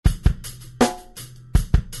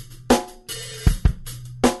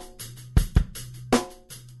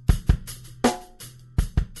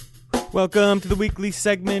Welcome to the weekly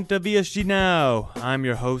segment of ESG Now. I'm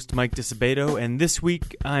your host, Mike Disabato, and this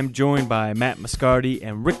week I'm joined by Matt Moscardi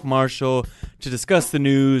and Rick Marshall to discuss the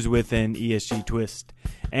news with an ESG twist.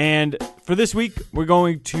 And for this week, we're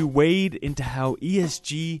going to wade into how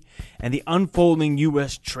ESG and the unfolding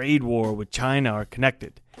U.S. trade war with China are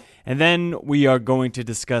connected. And then we are going to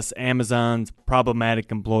discuss Amazon's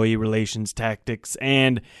problematic employee relations tactics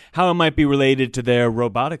and how it might be related to their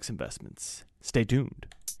robotics investments. Stay tuned.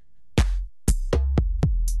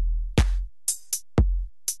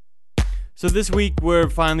 So this week, we're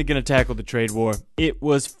finally going to tackle the trade war. It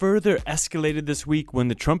was further escalated this week when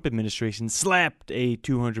the Trump administration slapped a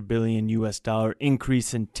 $200 billion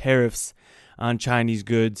increase in tariffs on Chinese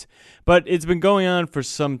goods. But it's been going on for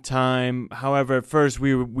some time. However, at first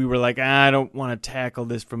we were like, I don't want to tackle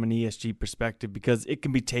this from an ESG perspective because it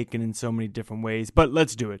can be taken in so many different ways. But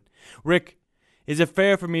let's do it. Rick, is it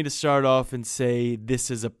fair for me to start off and say this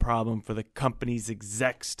is a problem for the company's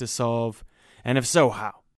execs to solve? And if so,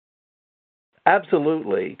 how?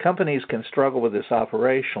 Absolutely. Companies can struggle with this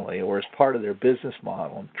operationally or as part of their business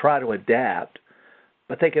model and try to adapt,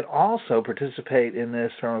 but they can also participate in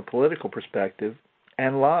this from a political perspective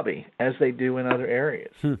and lobby, as they do in other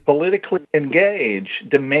areas. Politically engage,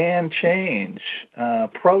 demand change,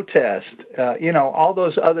 protest, all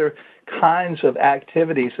those other kinds of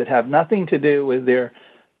activities that have nothing to do with their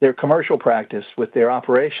commercial practice, with their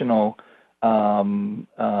operational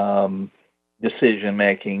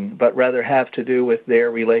decision-making, but rather have to do with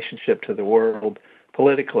their relationship to the world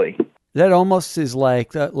politically. That almost is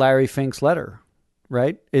like Larry Fink's letter,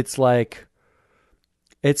 right? It's like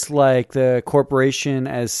the corporation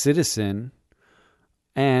as citizen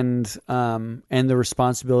and the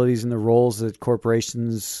responsibilities and the roles that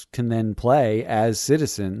corporations can then play as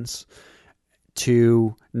citizens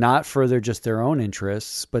to not further just their own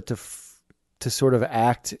interests, but to sort of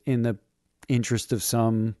act in the interest of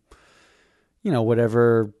some,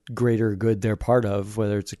 whatever greater good they're part of,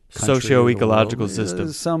 whether it's a socio-ecological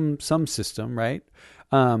system, some system, right?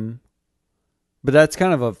 But that's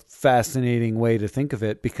kind of a fascinating way to think of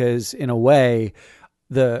it, because in a way,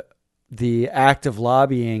 the act of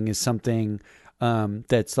lobbying is something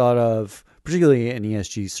that's thought of, particularly in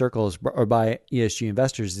ESG circles or by ESG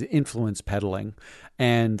investors, is influence peddling,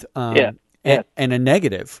 and a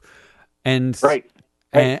negative, and right.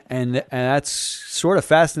 And that's sort of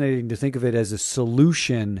fascinating to think of it as a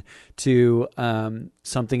solution to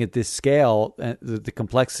something at this scale, the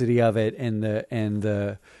complexity of it, and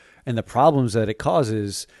the problems that it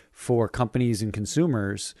causes for companies and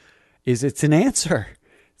consumers. It's an answer.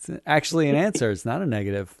 It's actually an answer. It's not a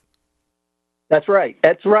negative. That's right.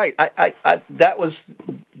 That's right.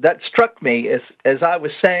 That struck me as I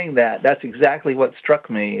was saying that. That's exactly what struck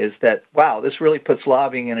me, is that, wow, this really puts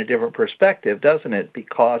lobbying in a different perspective, doesn't it?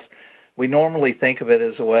 Because we normally think of it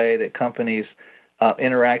as a way that companies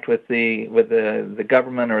interact with the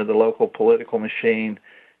government or the local political machine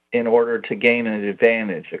in order to gain an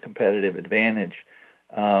advantage, a competitive advantage.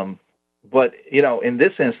 But, in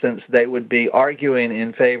this instance, they would be arguing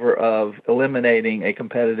in favor of eliminating a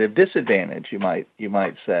competitive disadvantage, you might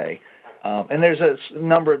say. And there's a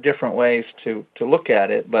number of different ways to look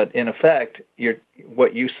at it, but in effect,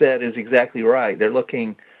 what you said is exactly right. They're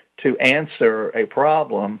looking to answer a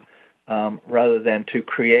problem rather than to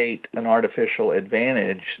create an artificial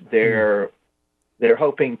advantage. They're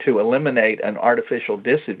hoping to eliminate an artificial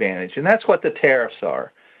disadvantage, and that's what the tariffs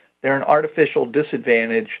are. They're an artificial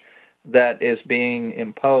disadvantage that is being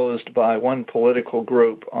imposed by one political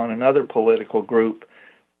group on another political group.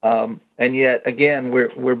 And yet, again,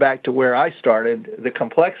 we're back to where I started. The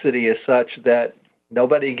complexity is such that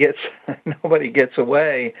nobody gets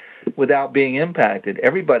away without being impacted.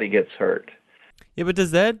 Everybody gets hurt. Yeah, but does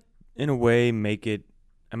that, in a way, make it...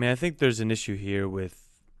 I mean, I think there's an issue here with,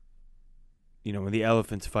 when the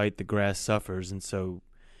elephants fight, the grass suffers. And so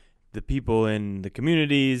the people in the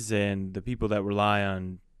communities and the people that rely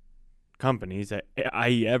on companies,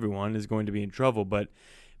 i.e. everyone, is going to be in trouble. But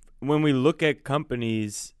when we look at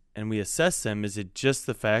companies and we assess them, is it just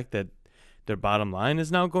the fact that their bottom line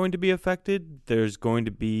is now going to be affected? There's going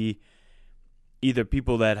to be either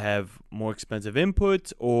people that have more expensive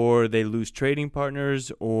inputs, or they lose trading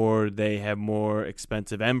partners, or they have more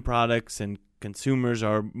expensive end products and consumers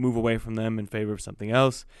move away from them in favor of something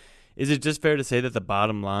else. Is it just fair to say that the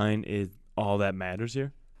bottom line is all that matters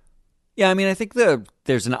here? Yeah, I mean, I think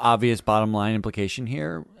there's an obvious bottom line implication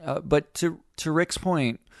here. But to Rick's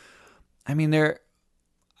point, I mean,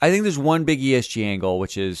 I think there's one big ESG angle,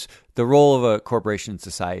 which is the role of a corporation in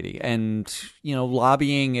society. And,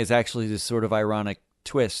 lobbying is actually this sort of ironic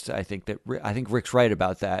twist. I think Rick's right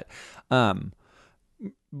about that.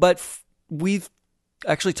 but we've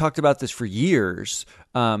actually talked about this for years,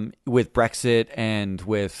 with Brexit and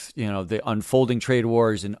with, the unfolding trade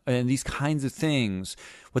wars and these kinds of things,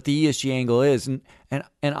 what the ESG angle is. And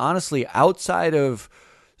honestly, outside of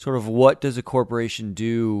sort of what does a corporation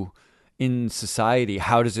do in society,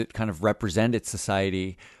 how does it kind of represent its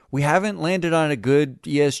society, we haven't landed on a good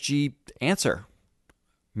ESG answer.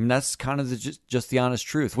 I mean, that's kind of just the honest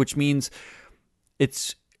truth, which means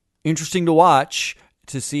it's interesting to watch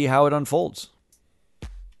to see how it unfolds.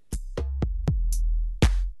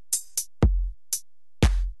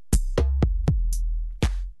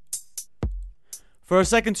 For our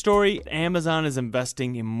second story, Amazon is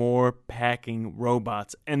investing in more packing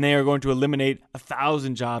robots, and they are going to eliminate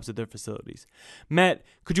 1,000 jobs at their facilities. Matt,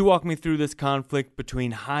 could you walk me through this conflict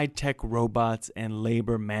between high-tech robots and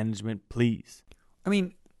labor management, please? I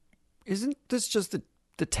mean, isn't this just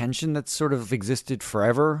the tension that's sort of existed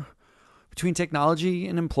forever between technology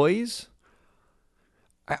and employees?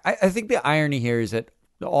 I think the irony here is that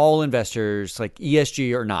all investors, like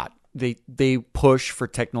ESG or not, they push for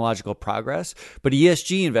technological progress, but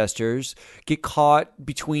ESG investors get caught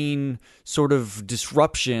between sort of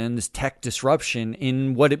disruption, this tech disruption,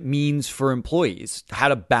 in what it means for employees, how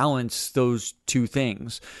to balance those two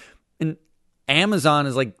things. And Amazon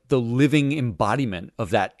is like the living embodiment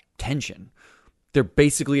of that tension. They're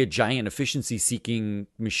basically a giant efficiency-seeking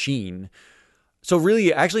machine. So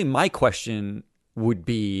really, actually, my question would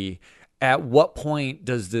be, at what point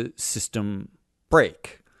does the system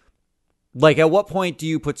break? Like, at what point do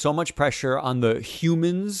you put so much pressure on the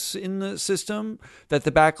humans in the system that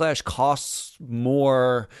the backlash costs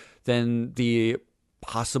more than the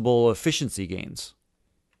possible efficiency gains?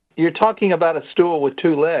 You're talking about a stool with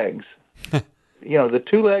two legs. The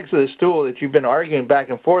two legs of the stool that you've been arguing back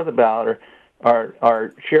and forth about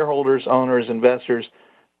are shareholders, owners, investors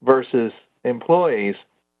versus employees.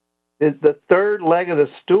 The third leg of the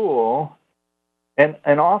stool, and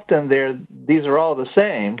often these are all the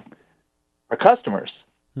same, are customers.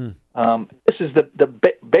 This is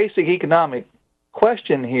the basic economic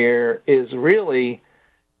question here is really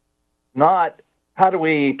not how do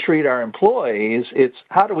we treat our employees, it's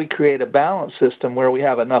how do we create a balanced system where we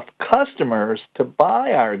have enough customers to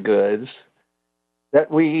buy our goods,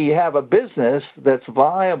 that we have a business that's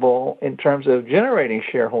viable in terms of generating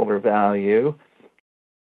shareholder value.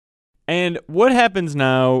 And what happens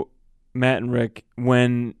now, Matt and Rick,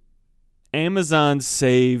 when Amazon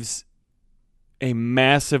saves a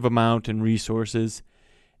massive amount in resources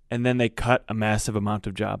and then they cut a massive amount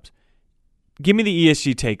of jobs? Give me the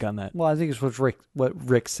ESG take on that. Well, I think it's what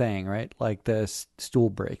Rick's saying, right? Like the stool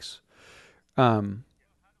breaks.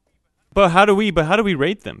 But how do we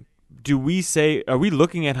rate them? Are we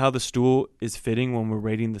looking at how the stool is fitting when we're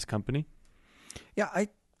rating this company? Yeah, I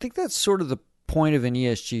think that's sort of the point of an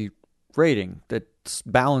ESG rating, that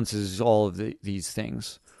balances all of these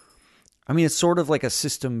things. I mean, it's sort of like a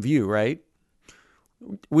system view, right?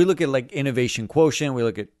 We look at like innovation quotient, we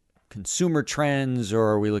look at consumer trends,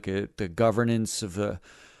 or we look at the governance of the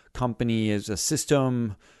company as a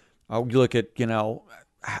system. We look at,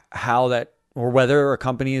 how that, or whether a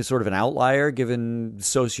company is sort of an outlier given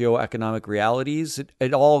socioeconomic realities.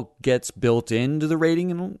 It all gets built into the rating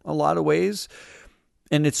in a lot of ways.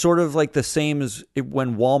 And it's sort of like the same as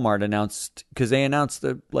when Walmart announced, because they announced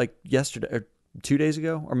yesterday, or 2 days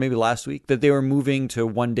ago, or maybe last week, that they were moving to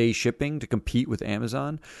one-day shipping to compete with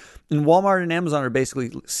Amazon. And Walmart and Amazon are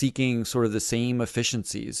basically seeking sort of the same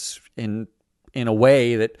efficiencies in a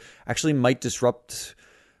way that actually might disrupt,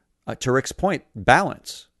 to Rick's point,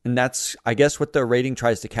 balance. And that's, I guess, what the rating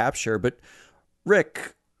tries to capture. But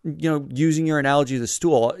Rick, using your analogy of the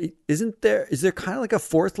stool, is there kind of like a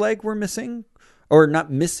fourth leg we're missing? Or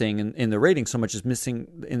not missing in the rating so much as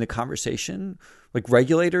missing in the conversation? Like,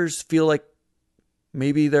 regulators feel like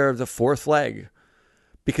maybe they're the fourth leg,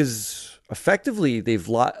 because effectively they've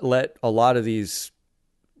let a lot of these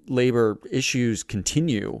labor issues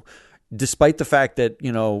continue, despite the fact that,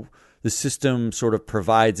 the system sort of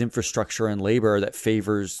provides infrastructure and labor that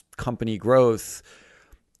favors company growth.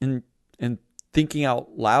 And thinking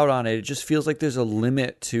out loud on it, it just feels like there's a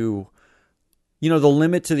limit to, the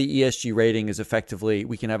limit to the ESG rating is effectively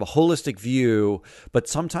we can have a holistic view, but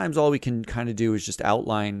sometimes all we can kind of do is just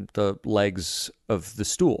outline the legs of the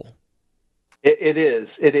stool. It is,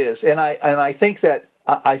 and I think that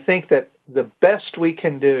the best we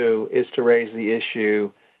can do is to raise the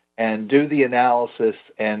issue and do the analysis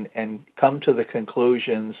and come to the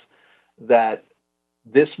conclusions that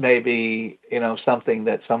this may be, something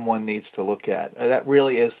that someone needs to look at. That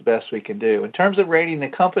really is the best we can do. In terms of rating the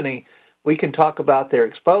company, we can talk about their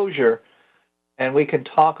exposure and we can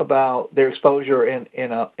talk about their exposure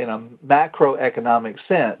in a macroeconomic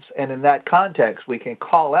sense. And in that context, we can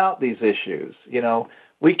call out these issues.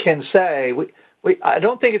 We can say, I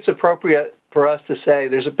don't think it's appropriate for us to say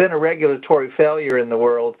there's been a regulatory failure in the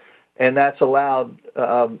world, and that's allowed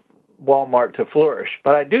Walmart to flourish.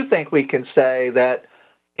 But I do think we can say that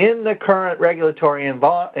in the current regulatory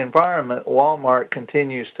environment, Walmart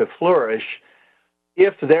continues to flourish.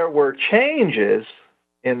 If there were changes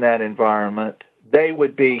in that environment, they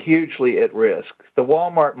would be hugely at risk. The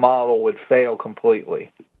Walmart model would fail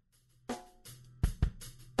completely.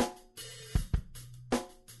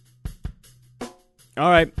 All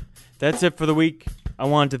right, that's it for the week. I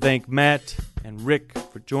want to thank Matt and Rick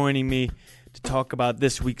for joining me to talk about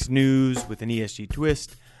this week's news with an ESG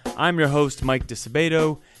twist. I'm your host, Mike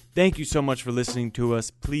DeSabato. Thank you so much for listening to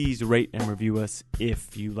us. Please rate and review us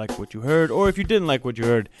if you like what you heard, or if you didn't like what you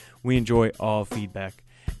heard. We enjoy all feedback.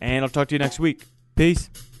 And I'll talk to you next week. Peace.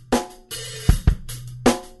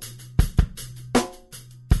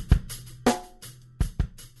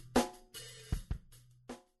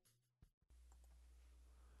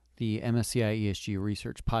 The MSCI ESG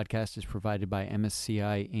Research podcast is provided by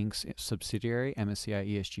MSCI Inc.'s subsidiary, MSCI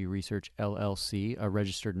ESG Research LLC, a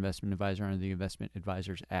registered investment advisor under the Investment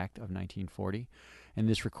Advisors Act of 1940. And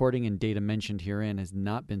this recording and data mentioned herein has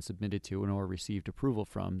not been submitted to nor received approval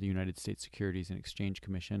from the United States Securities and Exchange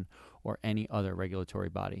Commission or any other regulatory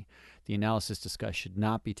body. The analysis discussed should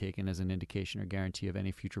not be taken as an indication or guarantee of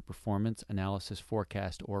any future performance, analysis,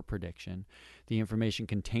 forecast, or prediction. The information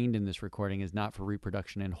contained in this recording is not for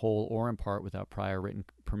reproduction in whole or in part without prior written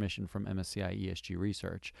permission from MSCI ESG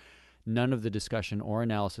Research. None of the discussion or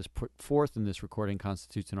analysis put forth in this recording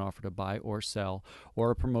constitutes an offer to buy or sell or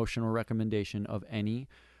a promotion or recommendation of any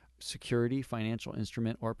security, financial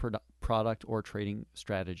instrument, or product or trading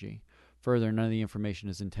strategy. Further, none of the information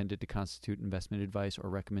is intended to constitute investment advice or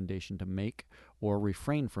recommendation to make or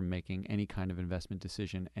refrain from making any kind of investment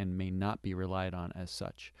decision and may not be relied on as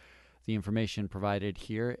such. The information provided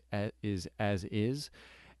here is as is,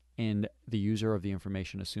 and the user of the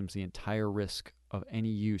information assumes the entire risk of any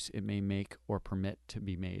use it may make or permit to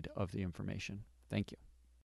be made of the information. Thank you.